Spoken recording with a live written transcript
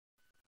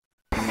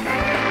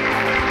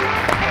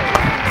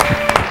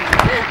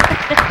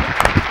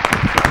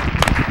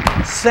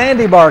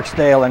Sandy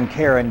Barksdale and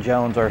Karen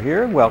Jones are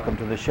here. Welcome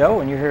to the show,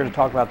 and you're here to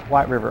talk about the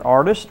White River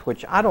Artist,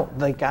 which I don't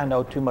think I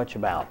know too much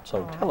about,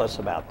 so tell us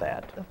about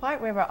that. The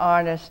White River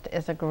Artist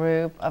is a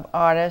group of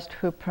artists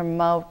who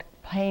promote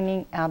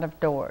painting out of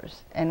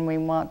doors, and we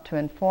want to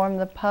inform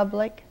the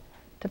public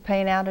to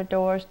paint out of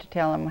doors, to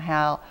tell them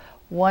how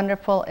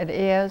wonderful it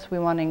is. We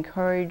want to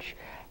encourage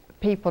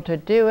people to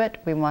do it.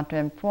 We want to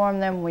inform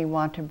them. We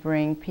want to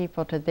bring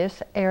people to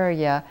this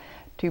area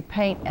to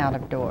paint out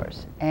of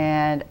doors.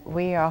 And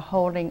we are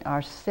holding our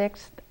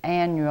 6th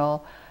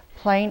annual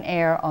Plein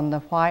Air on the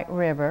White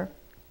River.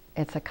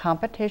 It's a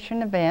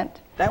competition event.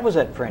 That was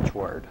at French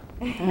Word.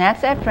 And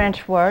that's at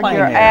French Word. Plein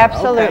You're air.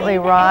 absolutely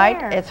Okay. right.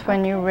 Air. It's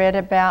when you read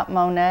about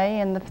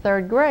Monet in the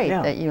 3rd grade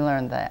that you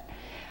learned that.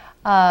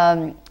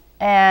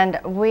 And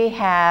we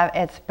have,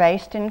 it's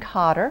based in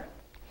Cotter,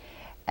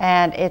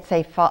 and it's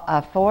a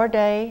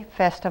 4-day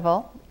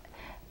festival.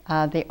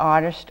 The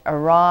artists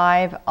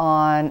arrive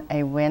on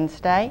a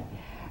Wednesday,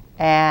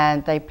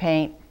 and they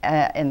paint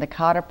in the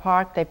Cotter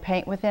Park. They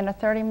paint within a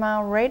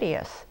 30-mile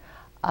radius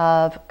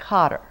of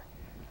Cotter.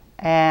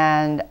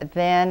 And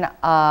then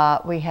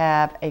we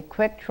have a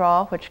quick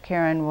draw, which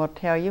Karen will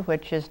tell you,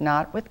 which is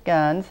not with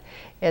guns,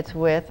 it's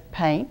with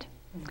paint.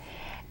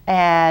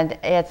 And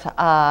it's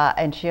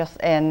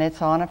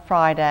it's on a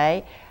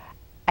Friday.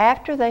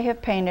 After they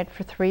have painted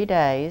for 3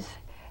 days,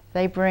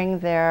 they bring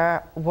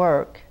their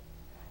work.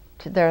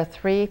 There are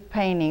 3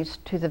 paintings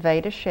to the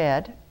Veda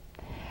shed,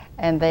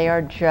 and they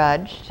are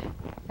judged,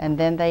 and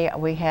then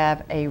we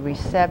have a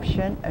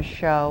reception, a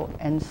show,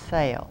 and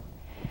sale.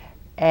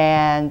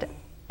 And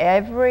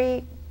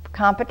every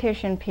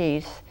competition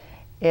piece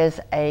is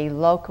a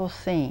local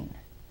scene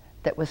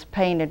that was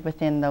painted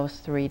within those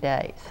 3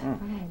 days.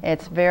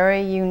 It's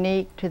very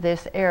unique to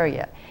this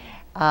area.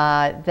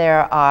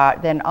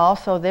 Then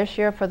also this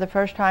year, for the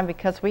first time,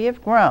 because we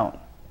have grown,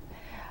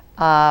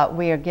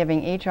 we are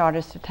giving each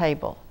artist a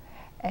table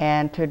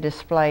and to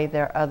display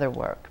their other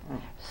work.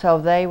 So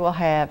they will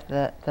have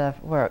the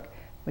work.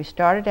 We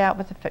started out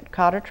with the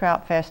Cotter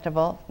Trout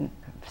Festival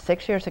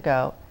 6 years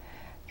ago.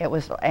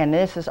 And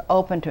this is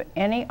open to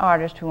any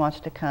artist who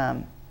wants to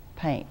come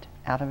paint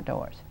out of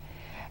doors.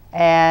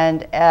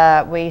 And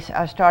we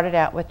started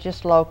out with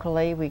just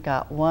locally. We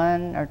got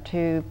 1 or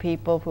 2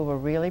 people who were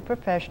really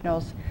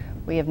professionals.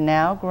 We have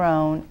now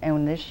grown,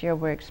 and this year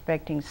we're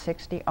expecting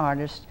 60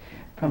 artists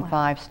from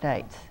 5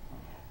 states.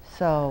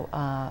 So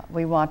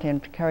we want to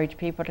encourage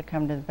people to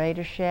come to the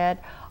Veda Shed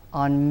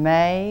on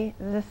May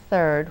the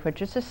 3rd,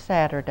 which is a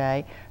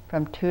Saturday,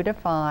 from 2 to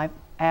 5,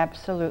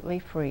 absolutely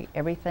free.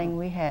 Everything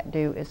we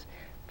do is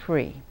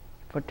free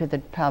to the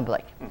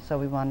public, so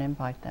we want to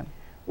invite them.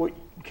 Well,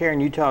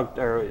 Karen, you talked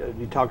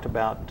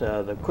about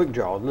the quick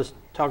draw. Let's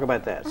talk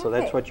about that. So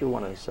that's what you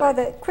wanted to say. Well,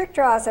 the quick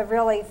draw is a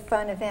really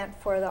fun event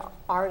for the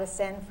artists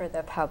and for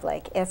the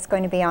public. It's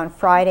going to be on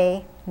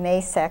Friday,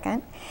 May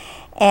 2nd,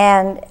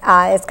 and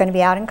it's going to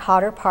be out in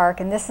Cotter Park,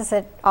 and this is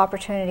an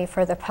opportunity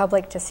for the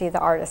public to see the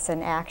artists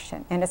in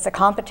action. And it's a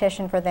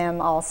competition for them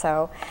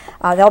also.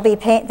 They'll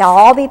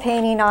all be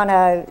painting on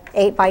a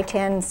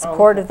 8x10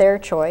 cord of their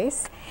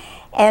choice.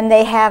 And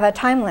they have a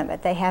time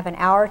limit. They have an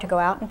hour to go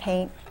out and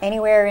paint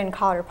anywhere in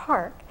Cotter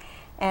Park,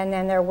 and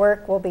then their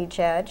work will be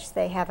judged.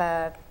 They have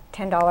a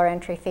 $10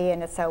 entry fee,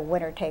 and it's a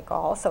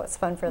winner-take-all, so it's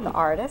fun for the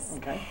artists.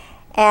 Okay.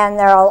 And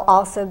there will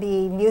also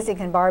be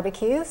music and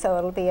barbecue, so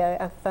it'll be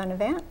a fun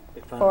event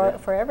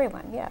for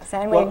everyone, yes.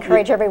 And we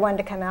encourage everyone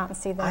to come out and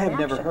see them in action. I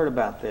have never heard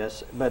about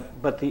this,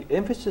 but the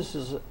emphasis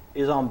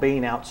is on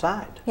being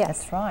outside. Yes.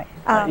 That's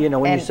right. You know,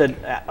 when you said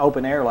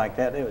open air like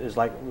that, it was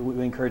like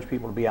we encourage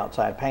people to be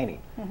outside painting.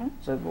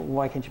 So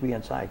why can't you be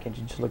inside? Can't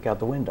you just look out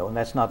the window? And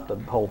that's not the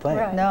whole thing.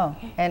 Right. No,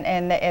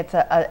 and it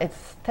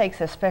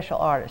takes a special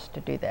artist to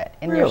do that.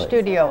 In your Really?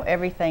 studio,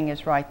 everything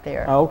is right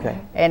there. Oh, okay.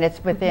 And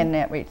it's within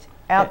that reach.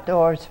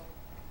 Outdoors,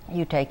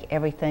 you take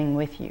everything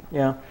with you.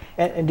 Yeah.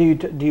 And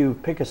do you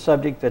pick a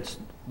subject that's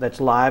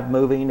live,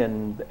 moving,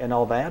 and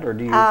all that, or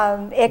do you?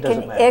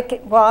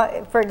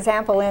 Well, for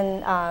example, in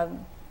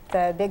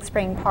the Big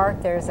Spring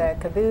Park, there's a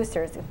caboose,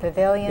 there's a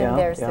pavilion,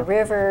 there's the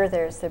river,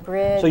 there's the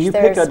bridge. So you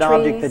pick an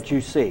object that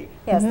you see.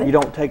 Yes. You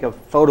don't take a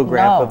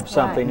photograph of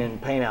something Right.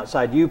 and paint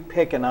outside. You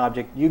pick an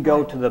object. You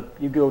go to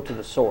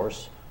the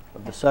source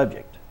of the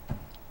subject.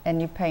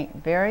 And you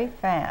paint very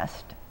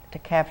fast to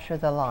capture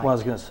the light. Well, I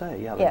was going to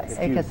say, yeah. Yes.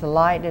 Because the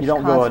light is you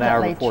don't go an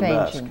hour constantly before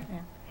dusk. changing.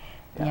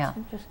 Yeah. Yeah.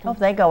 Oh,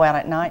 they go out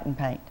at night and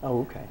paint.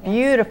 Oh, okay.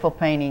 Beautiful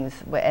paintings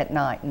at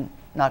night and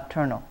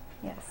nocturnal.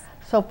 Yes.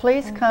 So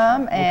please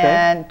come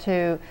and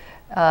to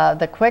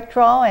the quick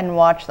draw and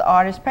watch the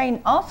artist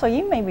paint. Also,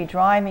 you may be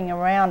driving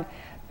around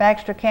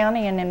Baxter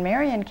County and in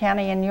Marion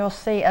County, and you'll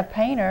see a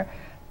painter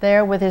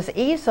there with his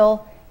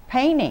easel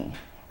painting,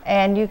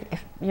 and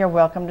you're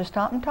welcome to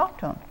stop and talk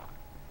to him.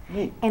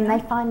 Neat. And they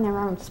find their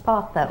own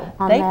spot, though,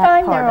 on They that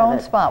find part their of own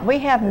it. spot. We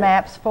have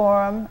maps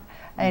for them,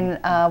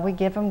 and we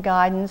give them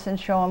guidance and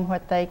show them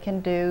what they can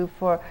do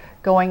for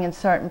going in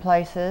certain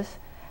places.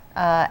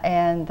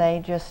 And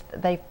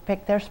they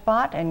pick their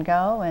spot and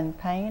go and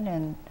paint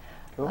and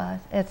Cool.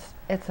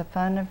 It's a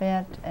fun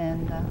event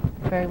and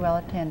very well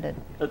attended.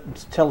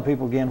 Tell the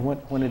people again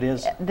when it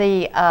is.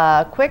 The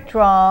quick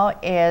draw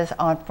is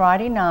on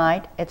Friday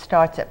night. It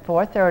starts at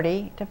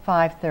 4:30 to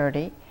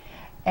 5:30,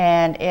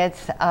 and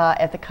it's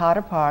at the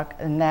Cotter Park,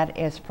 and that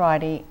is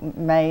Friday,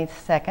 May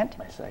 2nd.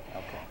 May 2nd,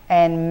 okay.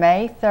 And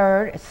May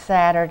 3rd,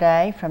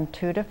 Saturday, from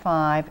 2 to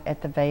 5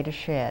 at the Veda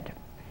Shed.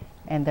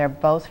 And they're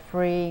both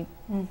free,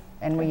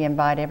 and we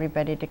invite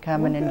everybody to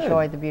come and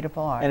enjoy the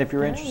beautiful art. And if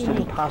you're interested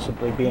in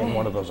possibly being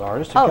one of those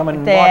artists, Oh, come and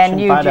watch then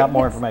and you find ju- out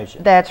more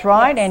information. That's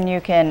right, Yes. and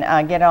you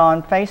can get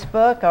on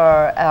Facebook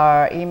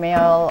or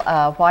email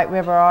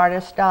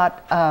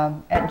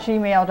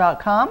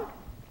whiteriverartist@gmail.com,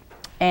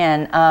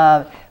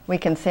 and we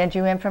can send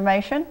you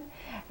information,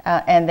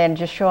 and then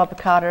just show up at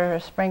Cotter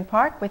Spring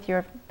Park with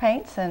your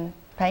paints and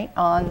paint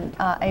on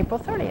April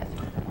 30th.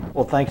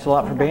 Well, thanks a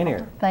lot for being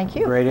here. Thank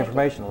you. Great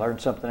information. Learn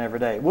something every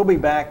day. We'll be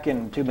back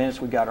in 2 minutes.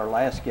 We got our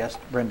last guest,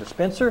 Brenda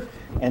Spencer,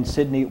 and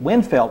Sydney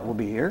Winfelt will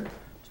be here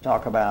to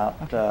talk about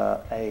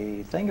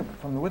a thing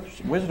from the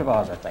Wizard of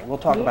Oz, I think. We'll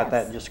talk about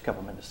that in just a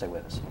couple minutes. Stay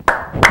with us.